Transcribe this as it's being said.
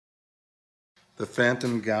The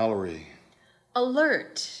Phantom Gallery.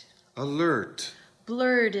 Alert. Alert.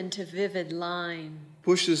 Blurred into vivid line.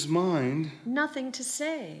 Bush's mind Nothing to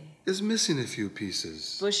say. is missing a few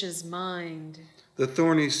pieces. Bush's mind. The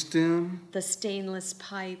thorny stem The stainless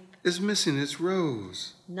pipe. is missing its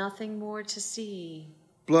rose. Nothing more to see.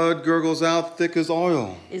 Blood gurgles out thick as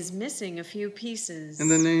oil Is missing a few pieces. in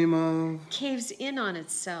the name of Caves in on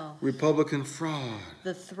itself. Republican fraud.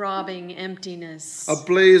 The throbbing emptiness. A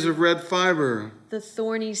blaze of red fiber, The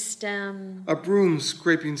thorny stem. a broom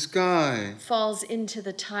scraping sky, Falls into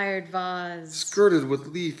the tired vase. skirted with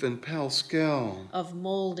leaf and pale scale. Of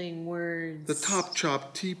molding words. The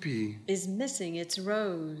top-chopped teepee, Is missing its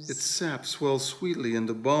rose. its sap swells sweetly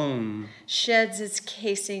into bone, Sheds its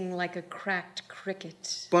casing like a cracked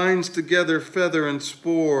cricket. binds together feather and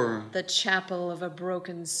spore, The chapel of a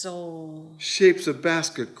broken soul. shapes a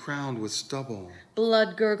basket crowned with stubble.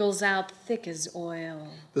 Blood gurgles out thick as oil.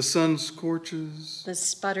 The sun scorches, The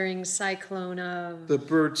sputtering cyclone of the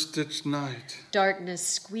bird-stitched night darkness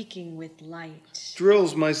squeaking with light.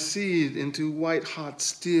 drills my seed into white-hot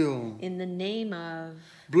steel, In the name of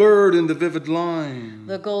blurred into vivid line.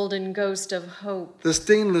 the golden ghost of hope, The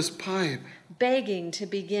stainless pipe begging to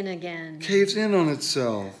begin again. caves in on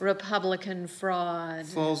itself, Republican fraud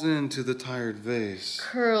falls into the tired vase,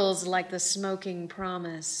 curls like the smoking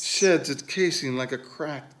promise. sheds its casing like a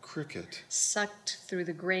cracked cricket. Sucked through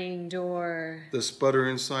the graying door. The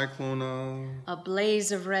sputtering cyclone of A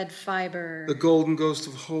blaze of red fiber the golden ghost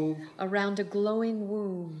of hope around a glowing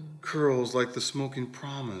womb. curls like the smoking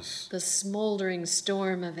promise The smoldering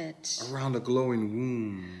storm of it. around a glowing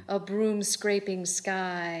womb. A broom scraping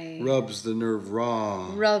sky. Rubs the nerve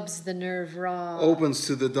raw, Rubs the nerve raw. opens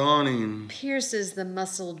to the dawning, Pierces the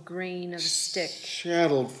muscled grain of stick.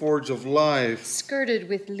 shadowed forge of life, Skirted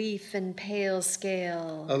with leaf and pale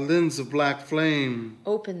scale. a lens of black flame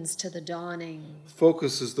Opens to the dawning.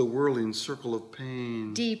 focuses the whirling circle of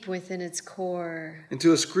pain Deep within its core.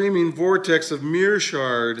 into a screaming vortex of mirror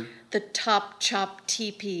shard, The top-chopped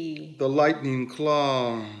teepee. the lightning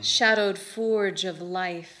claw Shadowed forge of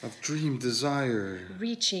life. of dream desire,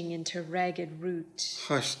 Reaching into ragged root.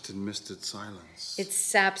 hushed in misted silence. Its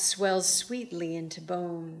sap swells sweetly into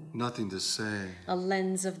bone. Nothing to say, A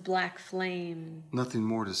lens of black flame. nothing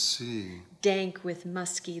more to see. Dank with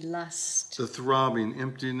musky lust. The throbbing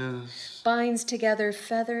emptiness Binds together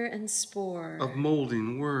feather and spore. of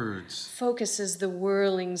molding words. Focuses the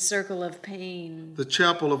whirling circle of pain. The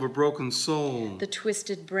chapel of a broken soul. The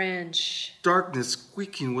twisted branch. Darkness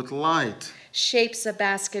squeaking with light, Shapes a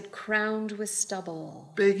basket crowned with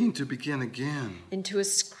stubble. begging to begin again. Into a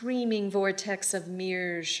screaming vortex of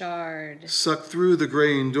mirror shard. Sucked through the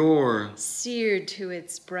graying door, Seared to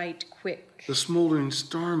its bright quick. the smoldering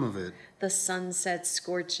storm of it The sunset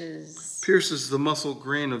scorches. pierces the muscle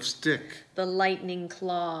grain of stick The lightning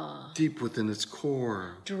claw. deep within its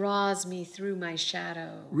core, Draws me through my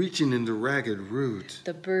shadow. reaching into ragged root,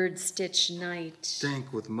 The bird-stitched night.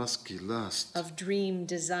 dank with musky lust. Of dream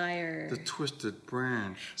desire. The twisted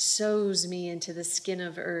branch, Sews me into the skin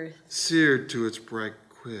of earth. seared to its bright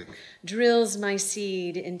quick, Drills my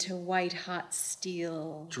seed into white-hot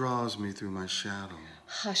steel. draws me through my shadow,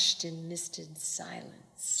 Hushed in misted silence.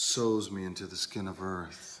 sews me into the skin of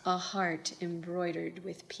earth. A heart embroidered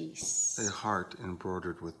with peace. A heart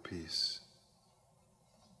embroidered with peace.